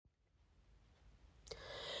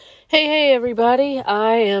Hey, everybody.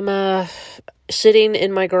 I am sitting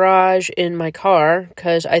in my garage in my car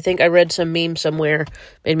because I think I read some meme somewhere,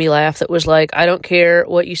 made me laugh, that was like, I don't care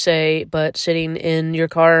what you say, but sitting in your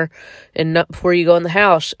car and not before you go in the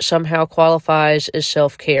house somehow qualifies as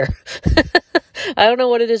self-care. I don't know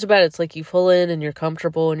what it is about it. It's like you pull in and you're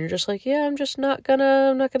comfortable and you're just like, yeah, I'm not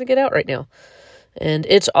gonna get out right now. And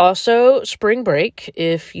it's also spring break,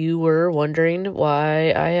 if you were wondering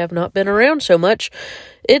why I have not been around so much.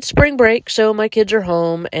 It's spring break, so my kids are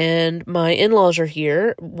home, and my in-laws are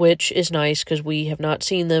here, which is nice, because we have not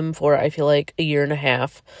seen them for, I feel like, a year and a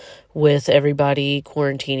half, with everybody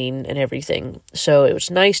quarantining and everything. So it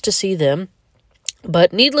was nice to see them.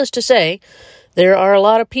 But needless to say, there are a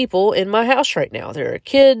lot of people in my house right now. There are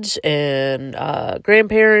kids, and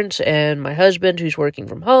grandparents, and my husband, who's working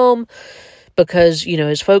from home, because,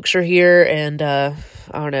 his folks are here, and, I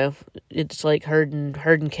don't know, it's like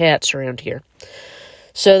herding cats around here.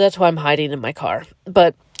 So that's why I'm hiding in my car.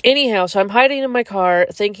 But anyhow, so I'm hiding in my car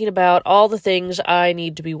thinking about all the things I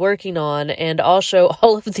need to be working on, and also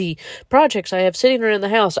all of the projects I have sitting around the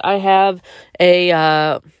house. I have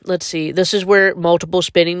let's see, this is where multiple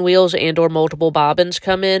spinning wheels and or multiple bobbins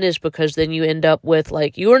come in, is because then you end up with,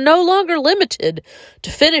 like, you are no longer limited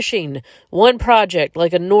to finishing one project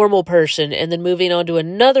like a normal person and then moving on to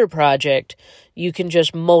another project. You can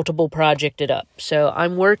just multiple project it up. So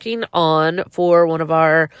I'm working on, for one of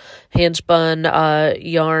our Handspun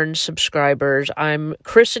yarn subscribers, I'm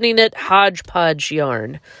christening it Hodgepodge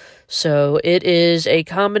Yarn. So it is a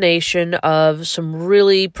combination of some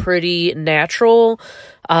really pretty natural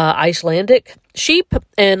Icelandic sheep,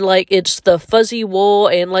 and it's the fuzzy wool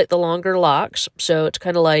and the longer locks, so it's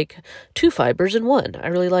kind of like two fibers in one. I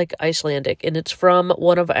really like Icelandic, and it's from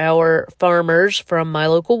one of our farmers from my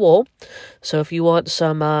local wool. So if you want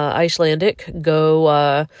some Icelandic,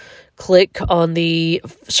 go click on the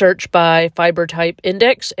search by fiber type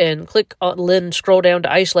index and click on, then scroll down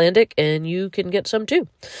to Icelandic, and you can get some too.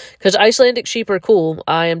 Because Icelandic sheep are cool.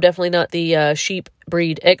 I am definitely not the sheep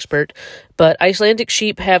breed expert, but Icelandic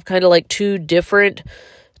sheep have kind of two different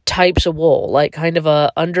types of wool, like kind of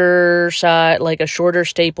a underside, like a shorter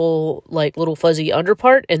staple, little fuzzy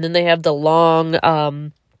underpart, and then they have the long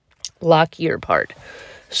lockier part.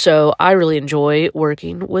 So I really enjoy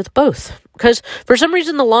working with both, because for some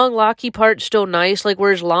reason the long locky part's still nice,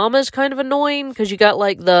 whereas llama's kind of annoying, because you got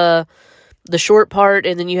the short part,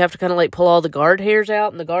 and then you have to kind of pull all the guard hairs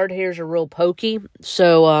out, and the guard hairs are real pokey,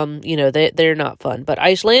 so they're not fun. But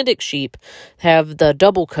Icelandic sheep have the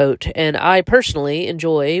double coat, and I personally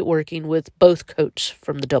enjoy working with both coats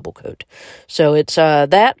from the double coat. So it's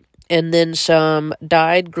that, and then some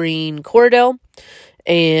dyed green Cordell,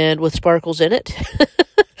 and with sparkles in it.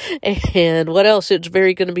 And what else? It's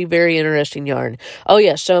going to be very interesting yarn. Oh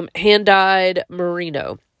yeah, some hand-dyed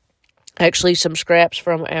merino. Actually, some scraps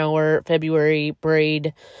from our February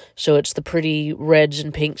braid. So it's the pretty reds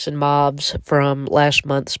and pinks and mauves from last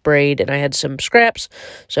month's braid, and I had some scraps.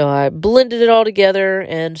 So I blended it all together,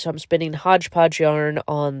 and so I'm spinning Hodgepodge yarn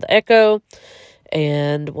on the Echo.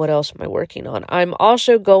 And what else am I working on? I'm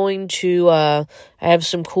also going to, I have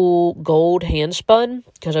some cool gold hand spun,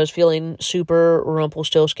 because I was feeling super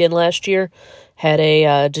Rumpelstiltskin last year. Had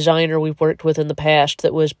a designer we've worked with in the past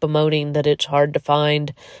that was bemoaning that it's hard to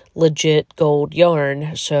find legit gold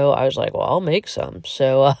yarn. So I was like, well, I'll make some.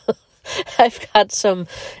 So I've got some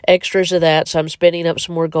extras of that. So I'm spinning up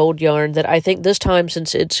some more gold yarn that I think this time,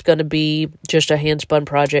 since it's going to be just a hand spun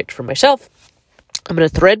project for myself, I'm going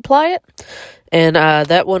to thread ply it. And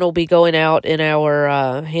that one will be going out in our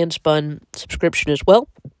Handspun subscription as well.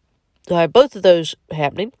 I have both of those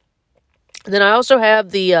happening. And then I also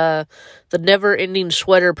have the never-ending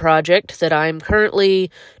sweater project that I'm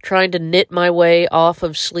currently trying to knit my way off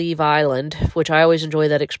of Sleeve Island, which I always enjoy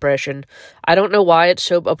that expression. I don't know why it's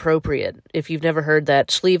so appropriate. If you've never heard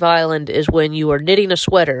that, Sleeve Island is when you are knitting a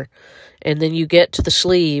sweater, and then you get to the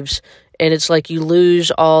sleeves, and it's like you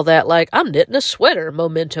lose all that, I'm knitting a sweater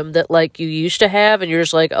momentum that, you used to have, and you're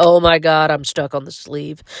just like, oh my god, I'm stuck on the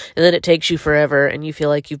sleeve. And then it takes you forever, and you feel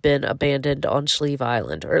like you've been abandoned on Sleeve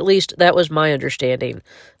Island. Or at least that was my understanding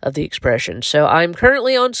of the expression. So I'm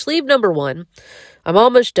currently on sleeve number 1. I'm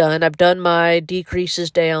almost done. I've done my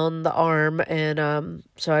decreases down the arm, and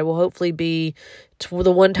so I will hopefully be to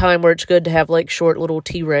the one time where it's good to have, short little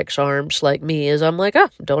T-Rex arms like me, is I'm like,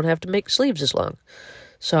 don't have to make sleeves as long.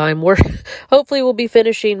 So hopefully we'll be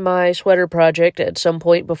finishing my sweater project at some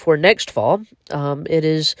point before next fall. It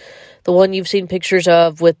is the one you've seen pictures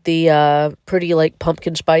of with the pretty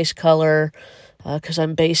pumpkin spice color, because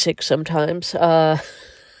I'm basic sometimes. And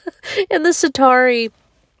the Satari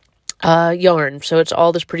yarn. So it's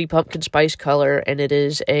all this pretty pumpkin spice color, and it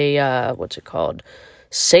is a, what's it called?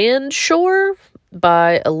 Sandshore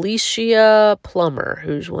by Alicia Plummer,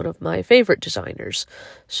 who's one of my favorite designers.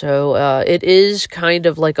 So it is kind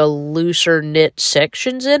of like a looser knit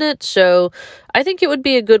sections in it. So I think it would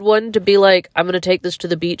be a good one to be like, I'm going to take this to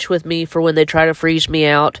the beach with me for when they try to freeze me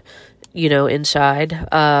out, inside.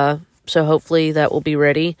 So hopefully that will be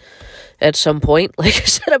ready at some point. Like I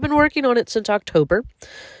said, I've been working on it since October.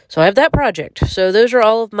 So I have that project. So those are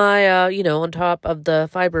all of my, on top of the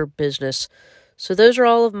fiber business. So those are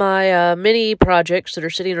all of my mini projects that are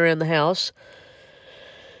sitting around the house.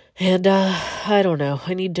 And I don't know.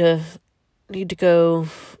 I need to go.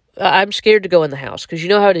 I'm scared to go in the house because you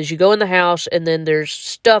know how it is. You go in the house and then there's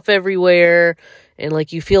stuff everywhere, and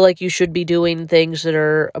like you feel like you should be doing things that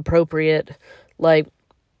are appropriate,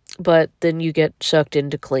 but then you get sucked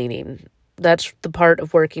into cleaning. That's the part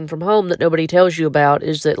of working from home that nobody tells you about,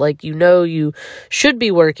 is that you should be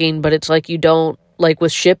working, but it's like you don't. Like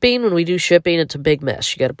with shipping, when we do shipping, it's a big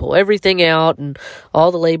mess. You got to pull everything out and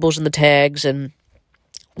all the labels and the tags and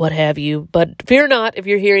what have you. But fear not, if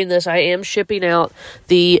you're hearing this, I am shipping out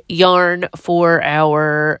the yarn for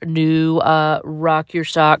our new Rock Your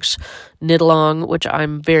Socks knit along, which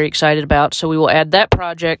I'm very excited about. So we will add that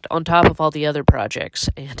project on top of all the other projects.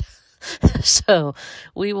 And so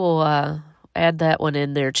we will add that one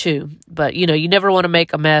in there too. But, you never want to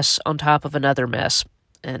make a mess on top of another mess.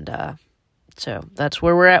 And so that's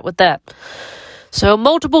where we're at with that. So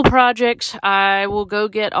multiple projects. I will go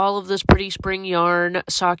get all of this pretty spring yarn,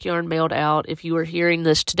 sock yarn mailed out. If you are hearing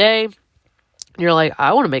this today, you're like,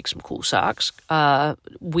 I want to make some cool socks.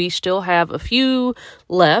 We still have a few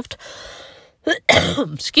left.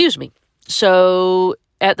 Excuse me. So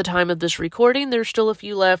at the time of this recording, there's still a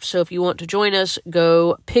few left. So if you want to join us,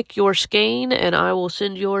 go pick your skein and I will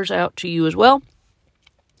send yours out to you as well.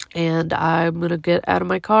 And I'm going to get out of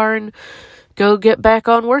my car and go get back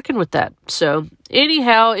on working with that. So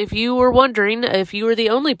anyhow, if you were wondering if you were the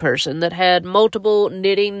only person that had multiple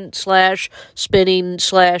knitting / spinning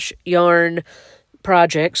 / yarn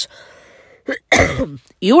projects,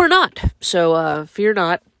 you are not. So fear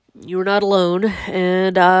not. You are not alone.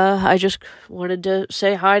 And I just wanted to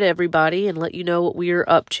say hi to everybody and let you know what we are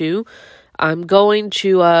up to. I'm going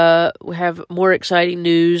to have more exciting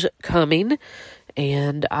news coming,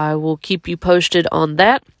 and I will keep you posted on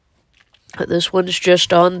that. This one's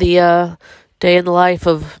just on the day in the life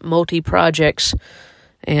of multi-projects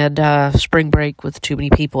and spring break with too many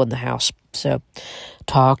people in the house. So,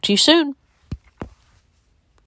 talk to you soon.